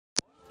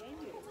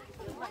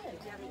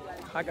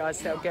Hi guys,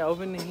 Sal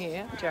Galvin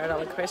here,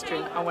 Jarrahdale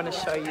Equestrian. I want to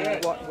show you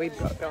what we've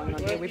got going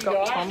on here. We've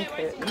got Tom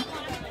Curtin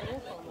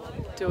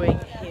doing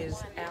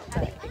his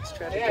Outback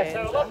extravaganza. Yeah,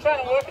 so we're not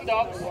trying to work the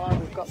dogs. Why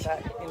we've got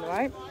that in the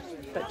way.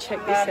 But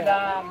check this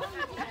out.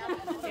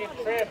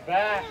 Get Trev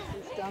back.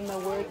 He's done the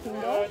working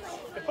dogs.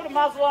 Put a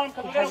muzzle on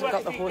him. He hasn't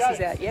got the horses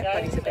out yet,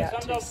 but he's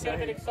about to. So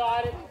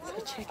excited. So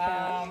check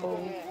out all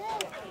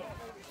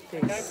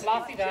this.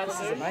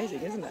 This is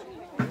amazing, isn't it?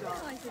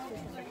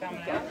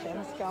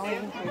 Janice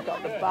going, we've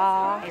got the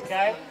bar.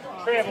 Okay,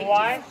 Trev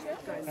away,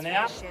 and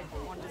out.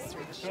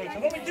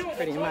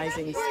 Pretty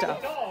amazing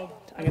stuff.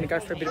 I'm going to go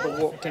for a bit of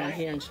a walk down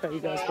here and show you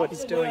guys what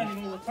he's doing.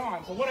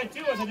 So what I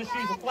do is I just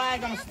use a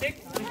flag on a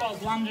stick if I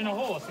was lunging a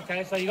horse,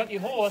 okay? So you got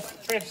your horse,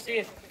 Trev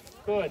sit.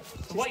 Good.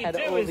 So what you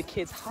do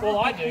is, all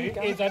I do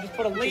is I just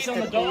put a lead on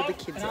the dog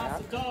and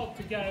ask the dog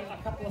to go a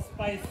couple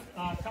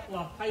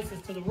of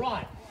paces to the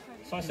right.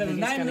 So I say the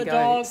name of the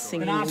dog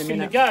and ask him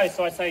to go.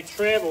 So I say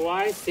Trev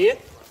away,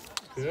 sit.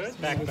 Good,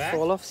 back.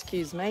 Fall off,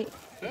 excuse me.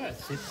 Good,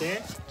 sit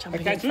there.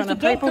 Jumping Okay, in so front if the of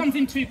dog people. comes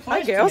in too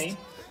close to me,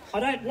 I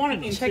don't want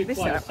it in too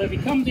close. Out. So if he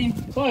comes in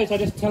close, I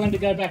just tell him to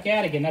go back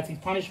out again. That's his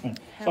punishment.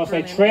 How so I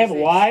say Trev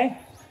away.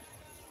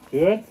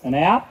 Good, and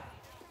out.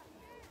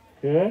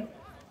 Good.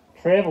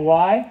 Trev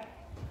away.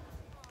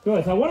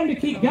 Good, so I want him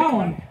to keep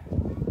going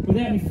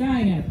without me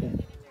saying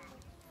anything.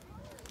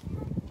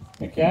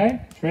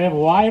 Okay, Trev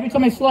away. Every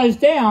time he slows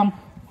down,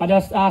 I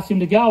just ask him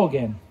to go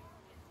again.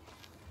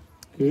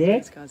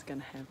 Good. This guy's going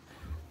to have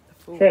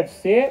the full Trev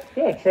sit.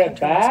 Good. Trev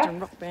back.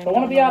 So I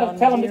want to be able to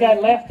tell him to go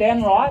left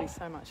and right.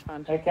 So much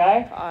fun.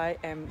 Okay. I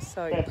am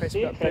so Trev impressed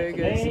sit, with Trev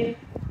burgers.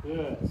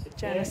 Good.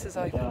 Janice is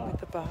open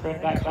with the bar Trev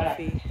and back.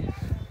 coffee.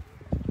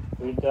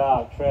 Good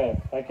dog, Trev.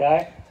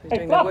 Okay. So he's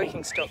doing the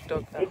working stock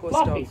dog, the horse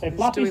dog. So He's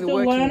Fluffy's doing the still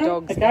working learning.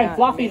 dogs. Okay,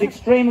 Fluffy's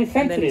extremely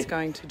sensitive. And then he's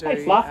going to do.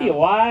 Hey, Fluffy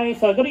away.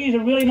 So I've got to use a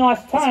really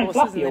nice tone.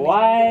 Fluffy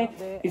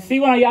away. You see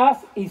when I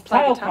ask, his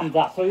tail comes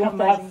up, so he wants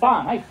to have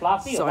fun. Hey,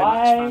 Fluffy so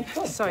away. Much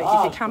fun. So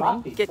if you're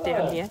coming, get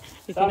down here.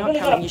 If you're not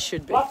coming, you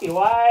should be. Fluffy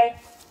away.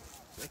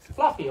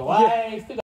 Fluffy away.